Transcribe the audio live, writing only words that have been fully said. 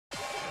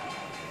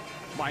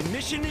My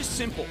mission is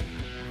simple,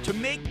 to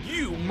make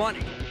you money.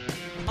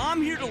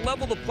 I'm here to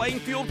level the playing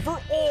field for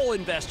all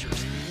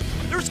investors.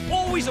 There's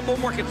always a bull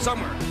market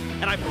somewhere,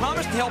 and I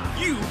promise to help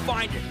you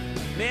find it.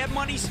 Mad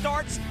Money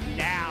starts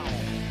now.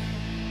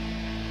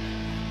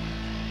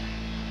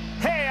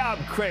 Hey,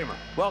 I'm Cramer.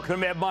 Welcome to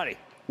Mad Money.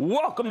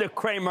 Welcome to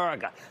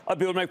Cramerica. I'll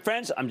be with my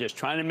friends. I'm just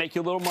trying to make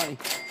you a little money.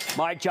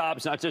 My job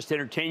is not just to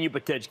entertain you,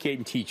 but to educate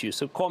and teach you.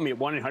 So call me at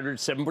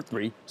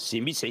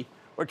 1-800-743-CNBC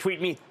or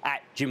tweet me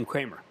at Jim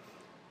Cramer.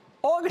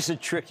 August is a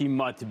tricky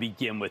month to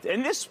begin with,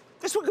 and this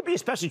one could be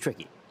especially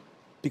tricky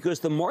because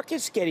the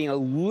market's getting a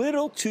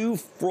little too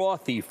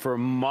frothy for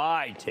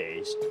my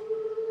taste.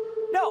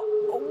 Now,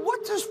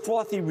 what does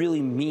frothy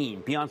really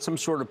mean beyond some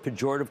sort of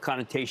pejorative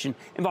connotation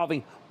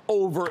involving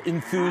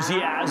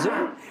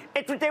over-enthusiasm?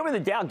 After a day where the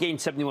Dow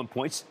gained 71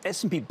 points,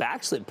 S&P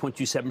backslid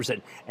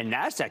 0.27%, and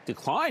NASDAQ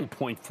declined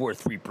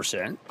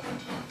 0.43%.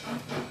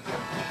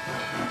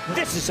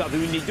 This is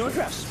something we need to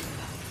address.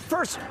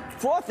 First,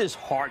 froth is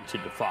hard to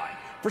define.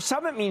 For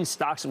some, it means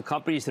stocks of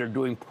companies that are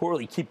doing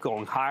poorly keep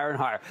going higher and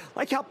higher,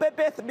 like how Bed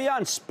Bath &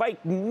 Beyond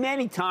spiked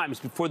many times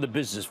before the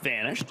business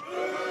vanished.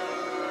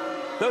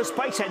 Those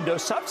spikes had no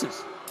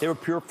substance. They were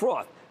pure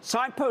froth,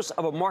 signposts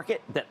of a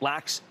market that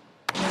lacks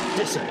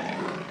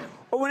discipline.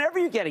 Or whenever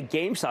you get a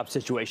GameStop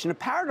situation, a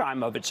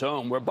paradigm of its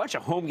own, where a bunch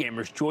of home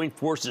gamers join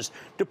forces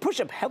to push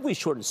up heavily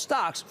shorted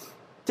stocks,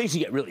 things can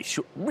get really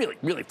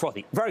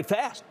frothy very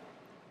fast.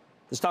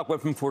 The stock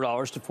went from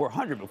 $4 to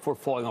 $400 before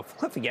falling off the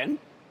cliff again.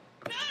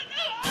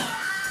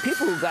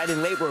 People who got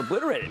in late were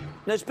obliterated. And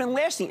there's been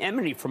lasting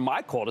enmity from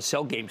my call to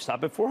sell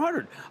GameStop at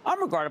 $400.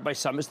 I'm regarded by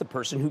some as the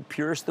person who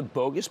pierced the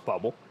bogus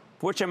bubble,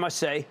 for which I must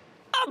say,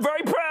 I'm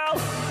very proud.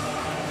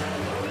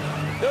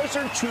 Those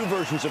are two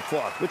versions of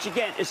froth, which,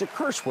 again, is a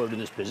curse word in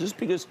this business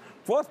because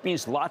froth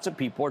means lots of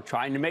people are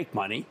trying to make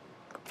money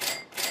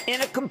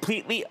in a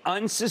completely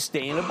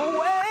unsustainable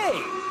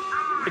way.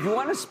 If you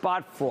want to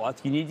spot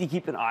froth, you need to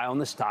keep an eye on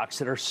the stocks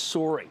that are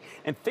soaring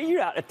and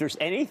figure out if there's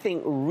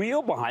anything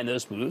real behind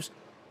those moves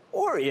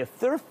or if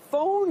they're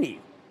phony.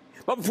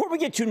 But before we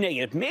get too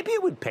negative, maybe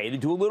it would pay to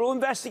do a little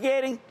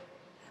investigating.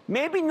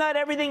 Maybe not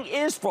everything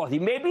is frothy.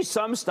 Maybe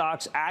some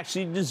stocks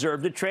actually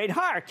deserve to trade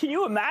higher. Can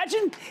you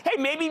imagine?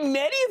 Hey, maybe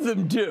many of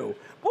them do.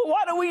 Well,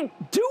 why don't we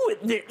do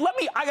it?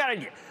 I got an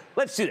idea.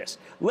 Let's do this.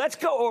 Let's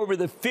go over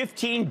the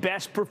 15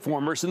 best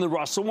performers in the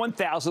Russell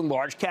 1000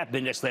 large cap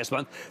index last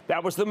month.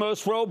 That was the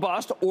most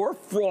robust or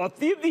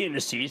frothy of the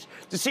indices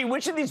to see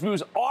which of these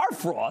moves are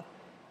froth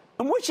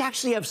and which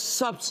actually have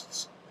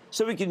substance,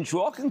 so we can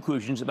draw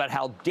conclusions about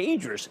how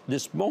dangerous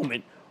this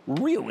moment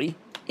really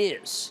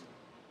is.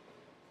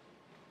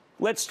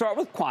 Let's start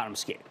with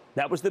QuantumScape.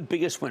 That was the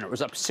biggest winner. It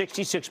was up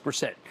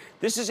 66%.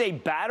 This is a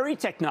battery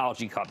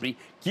technology company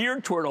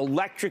geared toward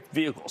electric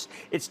vehicles.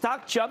 Its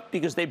stock jumped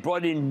because they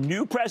brought in a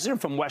new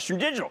president from Western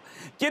Digital.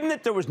 Given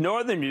that there was no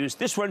other news,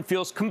 this one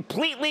feels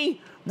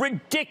completely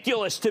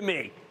ridiculous to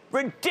me.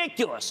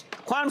 Ridiculous.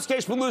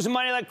 QuantumScape's been losing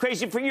money like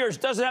crazy for years.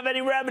 Doesn't have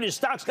any revenue.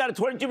 Stock's got a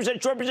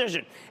 22% short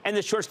position. And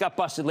the shorts got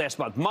busted last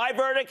month. My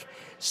verdict,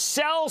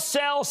 sell,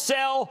 sell,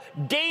 sell.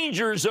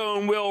 Danger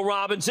zone, Will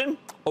Robinson.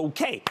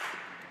 Okay.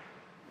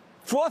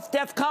 Fourth,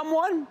 DEFCON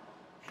 1.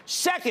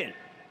 Second,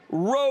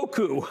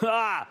 Roku.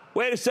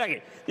 Wait a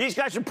second. These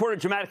guys reported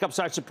a dramatic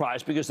upside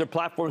surprise because their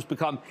platforms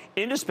become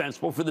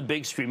indispensable for the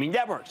big streaming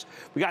networks.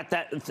 We got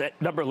that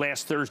number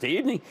last Thursday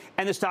evening,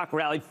 and the stock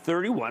rallied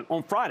 31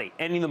 on Friday,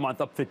 ending the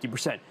month up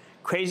 50%.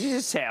 Crazy as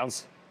it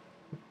sounds,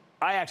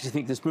 I actually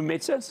think this move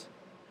made sense.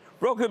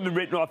 Roku had been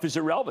written off as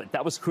irrelevant.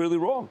 That was clearly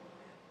wrong.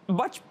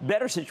 Much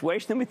better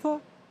situation than we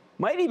thought.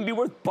 Might even be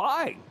worth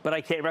buying, but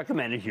I can't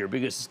recommend it here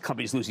because this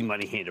company's losing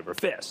money hand over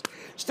fist.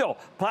 Still,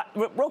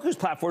 Roku's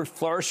platform is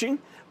flourishing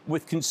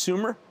with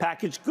consumer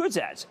packaged goods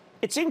ads.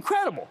 It's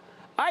incredible.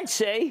 I'd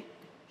say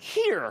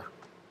here.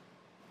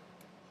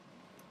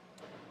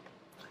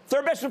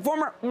 Third best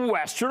performer,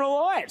 Western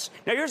Alliance.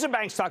 Now, here's a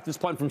bank stock that's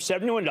plunged from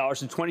 $71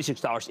 to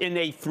 $26 in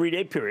a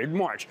three-day period in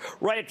March,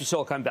 right after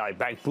Silicon Valley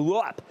Bank blew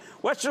up.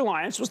 Western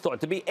Alliance was thought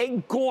to be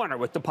a goner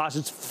with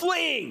deposits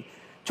fleeing.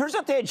 Turns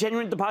out they had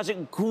genuine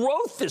deposit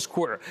growth this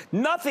quarter.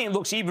 Nothing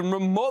looks even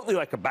remotely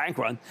like a bank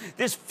run.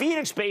 This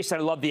Phoenix-based, I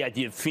love the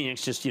idea of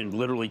Phoenix, just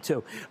literally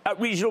too,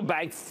 regional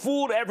bank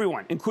fooled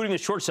everyone, including the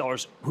short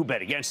sellers who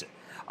bet against it.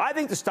 I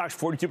think the stock's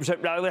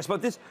 42% rally last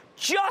month is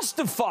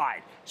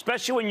justified,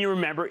 especially when you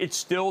remember it's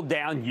still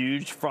down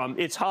huge from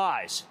its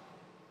highs.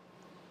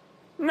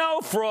 No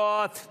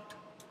froth.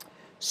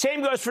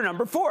 Same goes for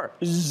number 4,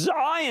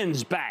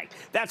 Zions Bank.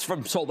 That's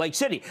from Salt Lake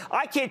City.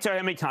 I can't tell you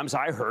how many times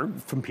I heard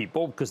from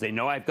people, because they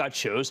know I've got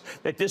shows,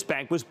 that this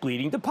bank was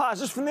bleeding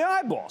deposits from the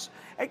eyeballs.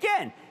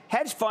 Again,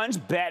 hedge funds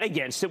bet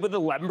against it with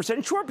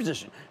 11% short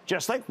position.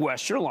 Just like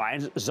Western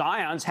Alliance,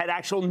 Zions had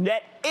actual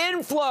net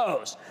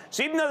inflows.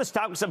 So even though the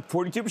stock was up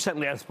 42%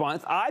 last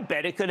month, I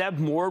bet it could have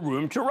more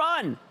room to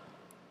run.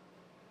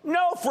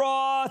 No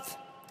froth.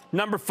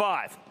 Number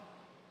 5,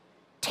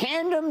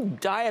 Tandem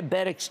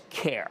Diabetics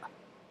Care.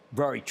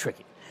 Very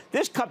tricky.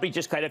 This company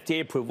just got FDA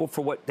approval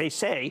for what they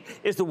say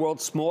is the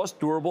world's smallest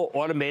durable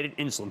automated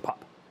insulin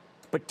pump.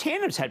 But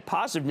Tandem's had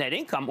positive net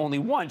income only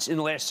once in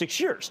the last 6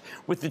 years,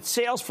 with its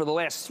sales for the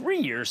last 3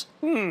 years,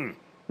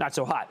 not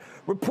so hot.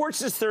 Reports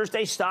this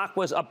Thursday stock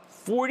was up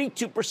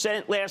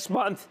 42% last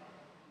month.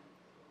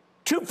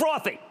 Too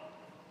frothy.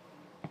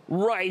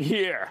 Right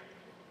here.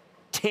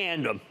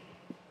 Tandem.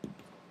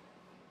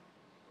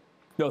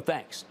 No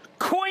thanks.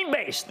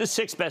 Coinbase, the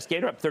sixth best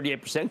gainer, up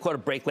 38%, caught a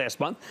break last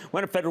month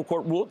when a federal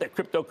court ruled that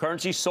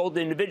cryptocurrencies sold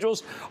to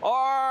individuals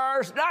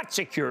are not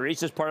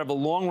securities as part of a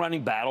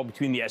long-running battle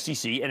between the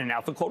SEC and an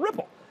outfit called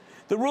Ripple.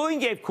 The ruling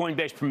gave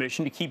Coinbase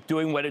permission to keep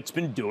doing what it's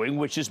been doing,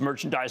 which is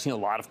merchandising a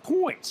lot of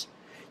coins.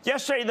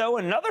 Yesterday, though,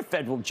 another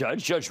federal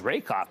judge, Judge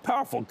Rakoff,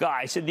 powerful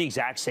guy, said in the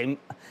exact same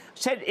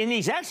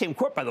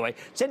court, by the way,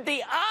 said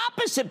the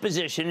opposite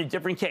position in a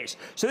different case.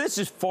 So this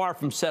is far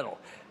from settled.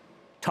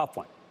 Tough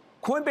one.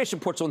 Coinbase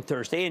reports on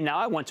Thursday, and now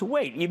I want to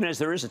wait, even as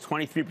there is a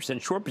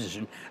 23% short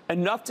position,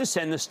 enough to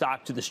send the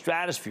stock to the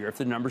stratosphere if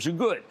the numbers are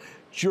good.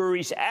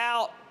 Jury's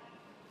out.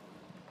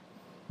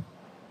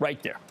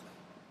 Right there.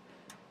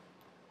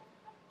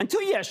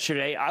 Until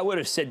yesterday, I would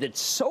have said that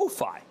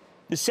SoFi,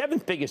 the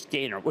seventh biggest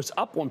gainer, was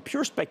up on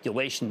pure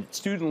speculation that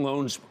student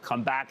loans would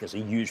come back as a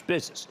huge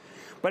business.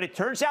 But it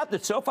turns out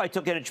that SoFi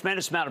took in a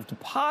tremendous amount of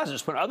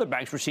deposits when other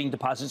banks were seeing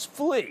deposits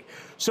flee.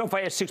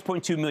 SoFi has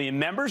 6.2 million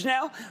members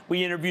now.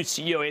 We interviewed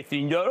CEO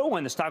Anthony Noto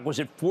when the stock was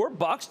at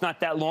 $4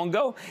 not that long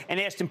ago and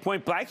asked him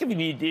point blank if he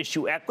needed to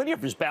issue equity,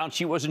 if his balance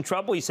sheet was in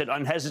trouble. He said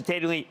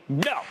unhesitatingly,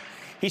 no.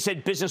 He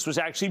said business was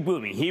actually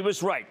booming. He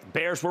was right. The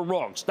bears were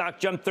wrong. Stock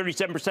jumped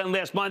 37%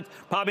 last month.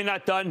 Probably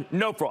not done.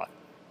 No fraud.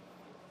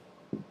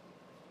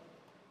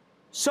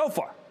 So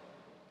far,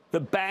 the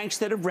banks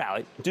that have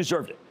rallied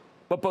deserved it.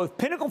 But both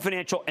Pinnacle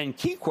Financial and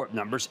KeyCorp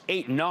numbers,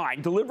 8 and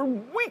 9, deliver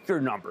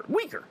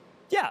weaker.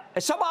 Yeah,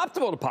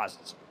 suboptimal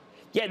deposits.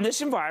 Yet in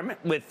this environment,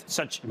 with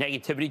such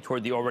negativity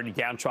toward the already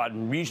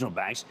downtrodden regional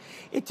banks,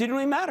 it didn't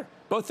really matter.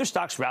 Both their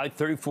stocks rallied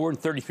 34 and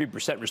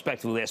 33%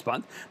 respectively last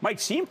month.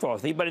 Might seem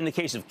frothy, but in the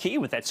case of Key,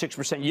 with that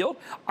 6% yield,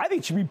 I think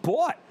it should be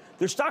bought.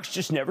 Their stocks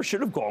just never should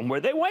have gone where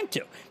they went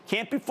to.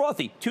 Can't be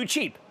frothy. Too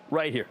cheap.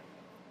 Right here.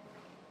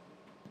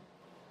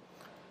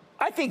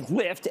 I think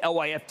Lyft,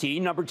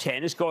 LYFT, number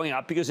 10, is going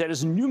up because that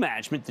is new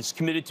management that's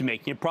committed to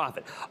making a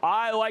profit.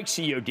 I like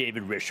CEO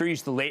David Risher.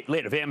 He's the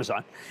late of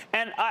Amazon.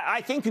 And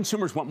I think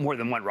consumers want more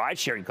than one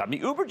ride-sharing company.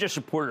 Uber just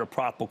reported a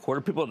profitable quarter.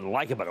 People didn't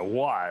like it, but it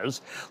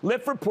was.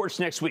 Lyft reports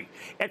next week.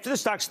 After the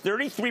stock's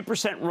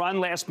 33%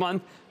 run last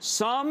month,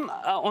 some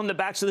on the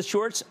backs of the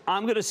shorts,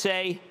 I'm going to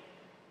say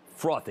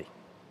frothy.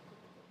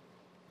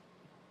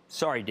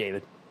 Sorry,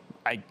 David.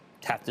 I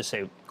have to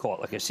say, call it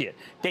like I see it.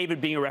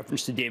 David being a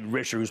reference to David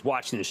Risher, who's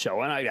watching the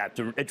show, and I have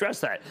to address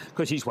that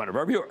because he's one of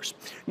our viewers.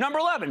 Number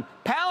 11,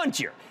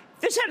 Palantir.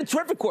 This had a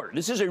terrific quarter.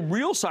 This is a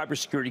real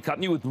cybersecurity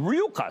company with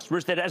real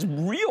customers that has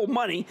real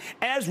money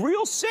and has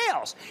real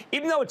sales.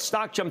 Even though its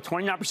stock jumped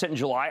 29% in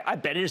July, I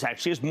bet it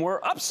actually has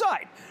more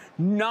upside.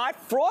 Not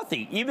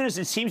frothy, even as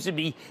it seems to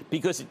be,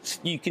 because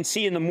you can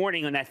see in the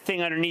morning on that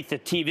thing underneath the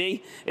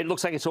TV, it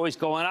looks like it's always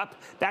going up.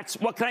 That's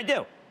what can I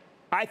do?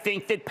 I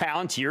think that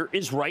Palantir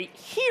is right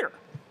here.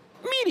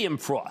 Medium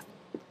froth.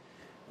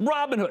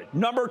 Robinhood,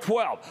 number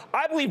 12.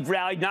 I believe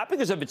rallied not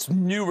because of its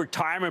new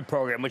retirement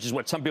program, which is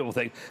what some people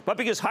think, but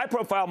because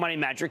high-profile money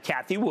manager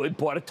Kathy Wood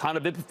bought a ton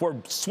of it before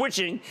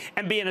switching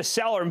and being a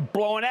seller and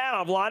blowing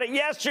out a lot of it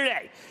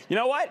yesterday. You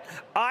know what?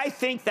 I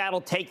think that'll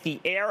take the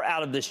air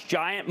out of this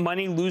giant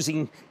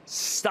money-losing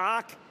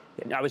stock.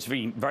 I was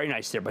being very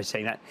nice there by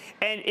saying that.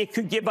 And it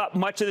could give up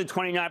much of the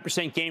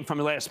 29% gain from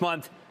last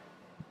month.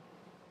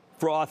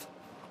 Froth.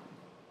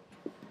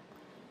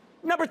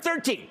 Number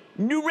 13,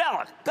 New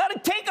Relic. Got a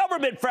takeover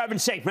bid, for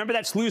heaven's sake. Remember,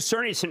 that's Lou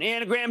Cerny. It's an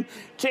anagram.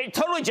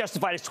 Totally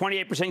justified its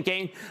 28%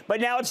 gain,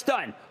 but now it's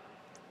done.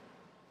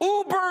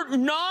 Uber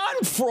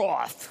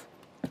non-froth.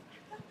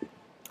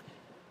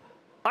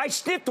 I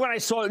sniffed when I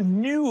saw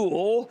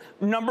Newell,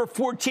 number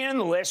 14 on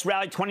the list,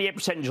 rallied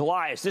 28% in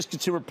July, as this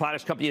consumer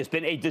products company has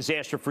been a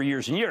disaster for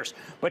years and years.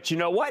 But you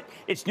know what?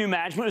 Its new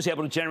management was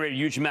able to generate a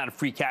huge amount of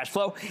free cash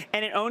flow,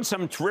 and it owns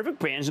some terrific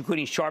brands,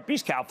 including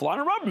Sharpies,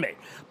 Calphalon, and Rubbermaid.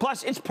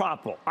 Plus, it's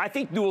profitable. I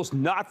think Newell's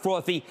not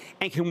frothy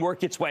and can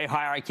work its way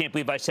higher. I can't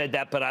believe I said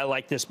that, but I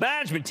like this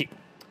management team.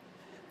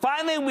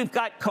 Finally, we've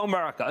got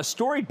Comerica, a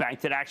storied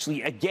bank that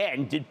actually,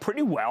 again, did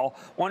pretty well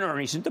on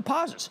earnings and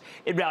deposits.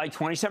 It rallied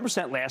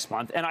 27% last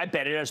month, and I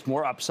bet it has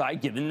more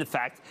upside given the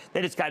fact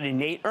that it's got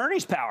innate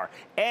earnings power,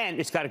 and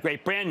it's got a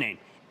great brand name.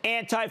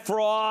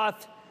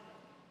 Anti-froth.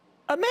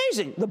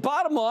 Amazing. The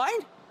bottom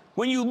line,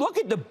 when you look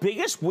at the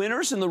biggest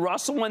winners in the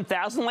Russell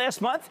 1000 last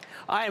month,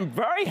 I am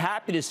very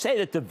happy to say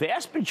that the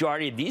vast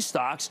majority of these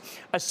stocks,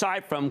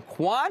 aside from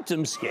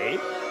QuantumScape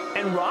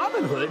and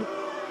Robinhood,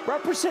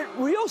 represent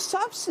real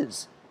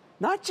substance.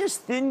 Not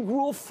just thin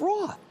gruel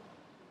froth.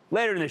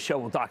 Later in the show,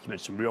 we'll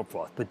document some real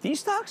froth. But these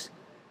stocks,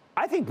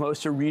 I think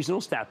most are regional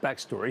snapback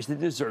stories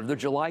that deserve their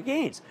July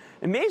gains.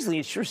 Amazingly,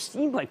 it sure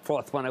seemed like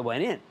froth when I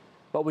went in.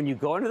 But when you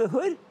go under the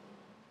hood,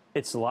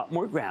 it's a lot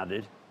more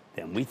grounded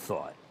than we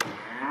thought.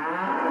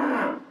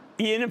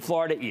 Ian in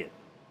Florida. Ian.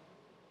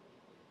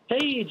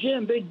 Hey,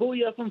 Jim, Big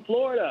Booyah from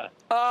Florida.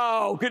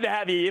 Oh, good to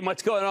have you, Ian.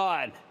 What's going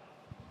on?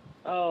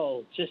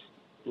 Oh, just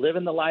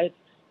living the life.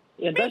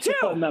 Investor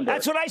Club member.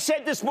 That's what I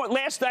said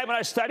last night when I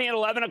was studying at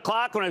 11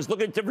 o'clock when I was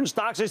looking at different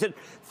stocks. I said,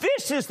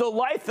 this is the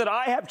life that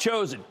I have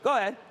chosen. Go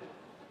ahead.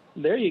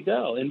 There you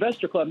go.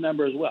 Investor Club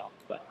member as well.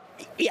 But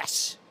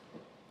yes.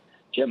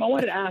 Jim, I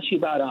wanted to ask you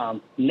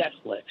about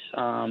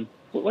Netflix.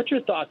 What's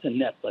your thoughts on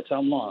Netflix?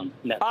 I'm long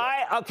Netflix.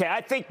 I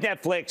think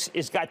Netflix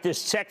has got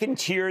this second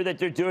tier that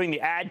they're doing,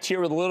 the ad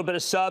tier with a little bit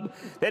of sub.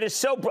 That is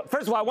so.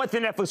 First of all, I want the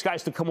Netflix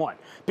guys to come on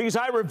because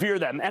I revere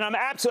them, and and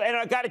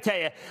I got to tell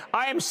you,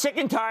 I am sick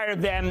and tired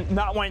of them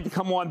not wanting to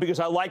come on because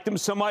I like them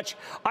so much.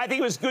 I think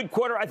it was a good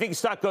quarter. I think the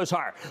stock goes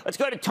higher. Let's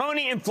go to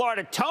Tony in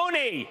Florida.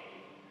 Tony.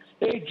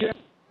 Hey, Jim.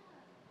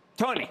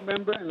 Tony.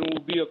 Member and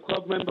will be a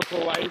club member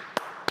for life.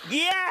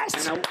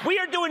 Yes, we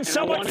are doing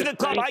so much for the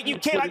club. I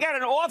got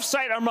an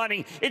offsite I'm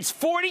running. It's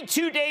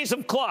 42 days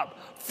of club.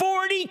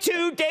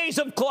 42 days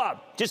of club.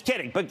 Just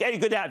kidding, but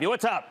good to have you.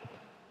 What's up?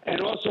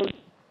 And also,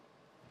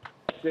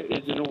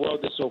 is in a world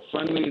that's so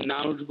friendly and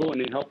knowledgeable,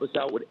 and they help us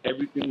out with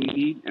everything we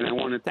need. And I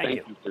want to thank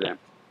you for them.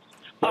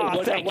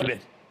 Thank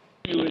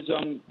you,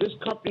 man. This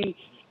company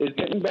is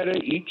getting better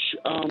each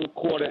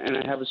quarter, and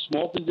I have a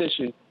small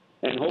position,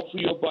 and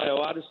hopefully you'll buy a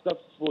lot of stuff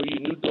for your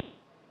new door.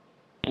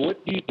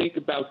 What do you think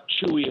about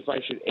Chewy, if I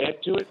should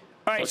add to it?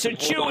 All right, so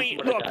Chewy,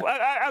 look,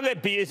 I'm going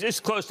to be this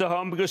close to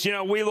home because,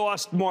 we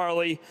lost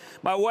Marley.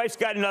 My wife's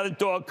got another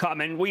dog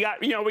coming. We got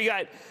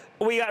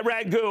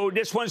Ragu.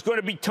 This one's going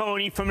to be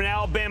Tony from an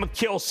Alabama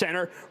kill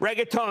center.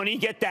 Regatoni,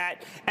 get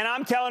that. And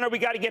I'm telling her we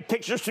got to get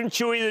pictures from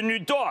Chewy, the new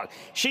dog.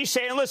 She's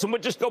saying, listen,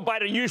 we'll just go buy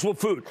the usual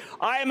food.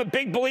 I am a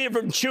big believer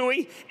in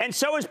Chewy, and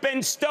so is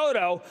Ben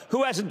Stoto,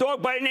 who has a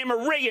dog by the name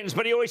of Riggins,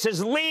 but he always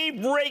says, leave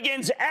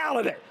Riggins out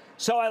of it.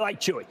 So I like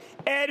Chewy.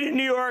 Ed in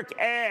New York.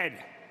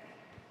 Ed.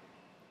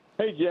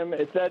 Hey, Jim.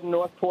 It's Ed in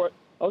Northport.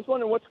 I was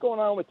wondering what's going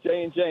on with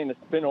J&J and the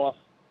spinoff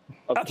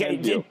of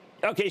Kenvue.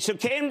 Okay, so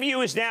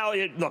Kenvue is now,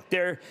 look,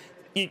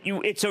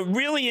 it's a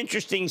really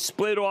interesting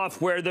split off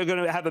where they're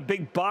going to have a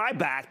big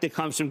buyback that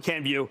comes from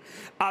Kenvue.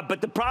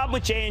 But the problem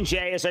with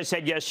J&J, as I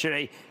said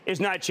yesterday, is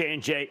not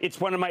J&J.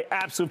 It's one of my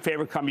absolute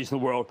favorite companies in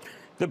the world.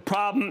 The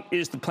problem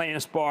is the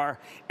plaintiff's bar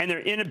and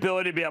their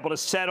inability to be able to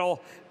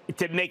settle,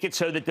 to make it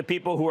so that the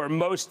people who are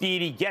most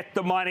needy get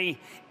the money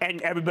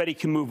and everybody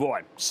can move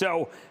on.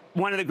 So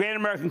one of the great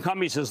American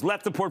companies has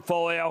left the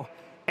portfolio,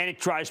 and it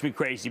drives me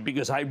crazy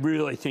because I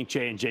really think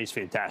J&J is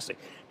fantastic.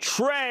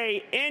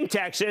 Trey in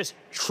Texas.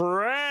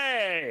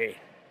 Trey.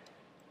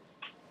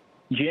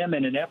 Jim,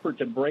 in an effort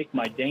to break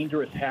my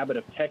dangerous habit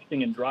of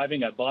texting and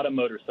driving, I bought a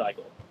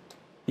motorcycle.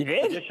 You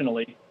did?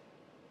 Additionally,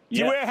 do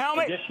you wear a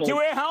helmet? Do you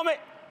wear a helmet?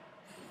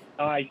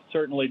 I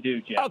certainly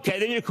do, Jim. Okay,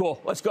 then you're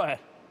cool. Let's go ahead.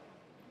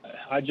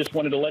 I just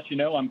wanted to let you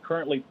know I'm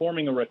currently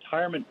forming a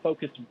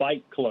retirement-focused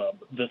bike club,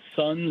 the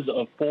Sons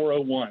of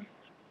 401.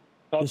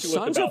 Talk to us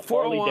about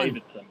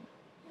Harley-Davidson.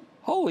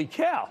 Holy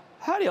cow.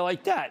 How do you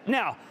like that?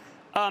 Now,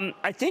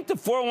 I think the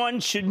 401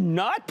 should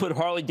not put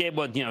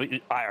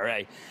Harley-Davidson,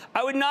 IRA.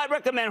 I would not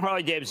recommend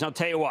Harley-Davidson. I'll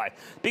tell you why.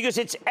 Because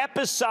it's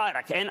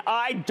episodic, and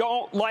I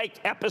don't like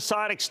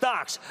episodic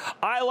stocks.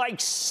 I like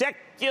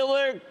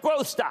secular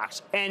growth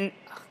stocks, and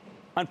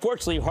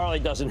unfortunately, Harley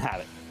doesn't have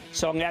it.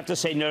 So I'm going to have to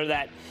say no to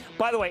that.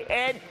 By the way,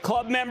 Ed,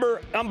 club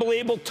member,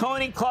 unbelievable.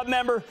 Tony, club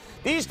member.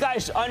 These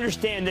guys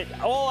understand that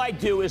all I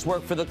do is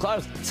work for the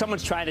club.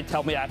 Someone's trying to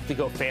tell me I have to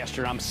go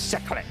faster, and I'm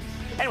sick of it.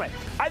 Anyway,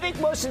 I think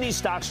most of these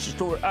stocks,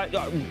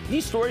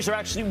 these stories are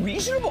actually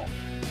reasonable.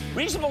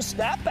 Reasonable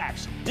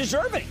snapbacks.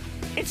 Deserving.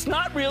 It's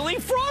not really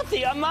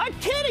frothy. I'm not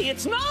kidding.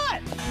 It's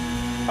not.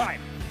 All right.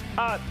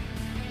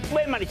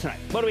 Mad Money tonight.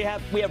 What do we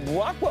have? We have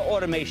Rockwell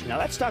Automation. Now,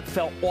 that stock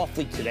fell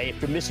awfully today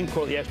after missing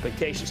quarterly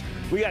expectations.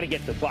 We got to get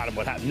to the bottom of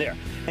what happened there.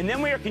 And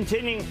then we are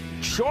continuing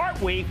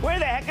Shark Week. Where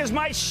the heck is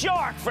my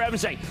shark, for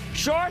heaven's sake?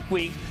 Shark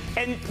Week.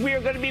 And we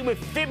are going to be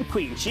with Fib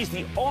Queen. She's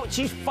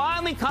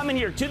finally coming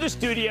here to the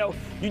studio.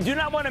 You do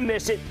not want to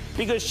miss it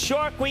because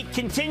Shark Week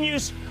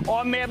continues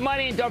on Mad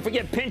Money. And don't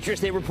forget Pinterest.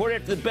 They report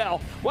after the bell.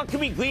 What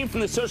can we glean from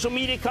the social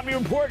media company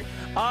report?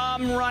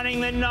 I'm running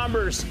the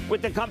numbers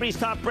with the company's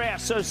top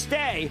brass. So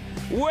stay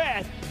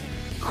with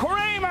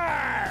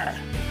Cramer.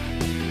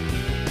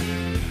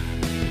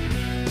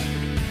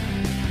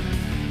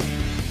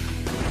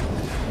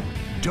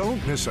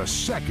 Don't miss a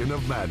second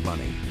of Mad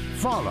Money.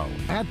 Follow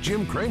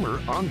 @Jim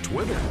Cramer on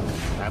Twitter.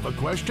 Have a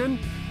question?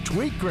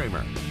 Tweet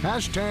Cramer.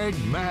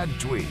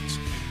 #MadTweets.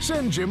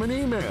 Send Jim an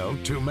email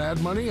to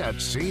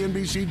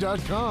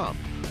madmoney@cnbc.com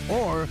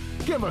or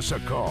give us a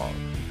call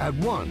at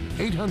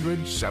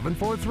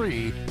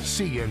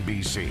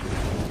 1-800-743-CNBC.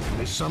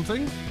 Miss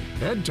something?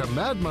 Head to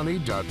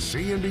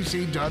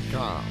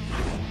madmoney.cnbc.com.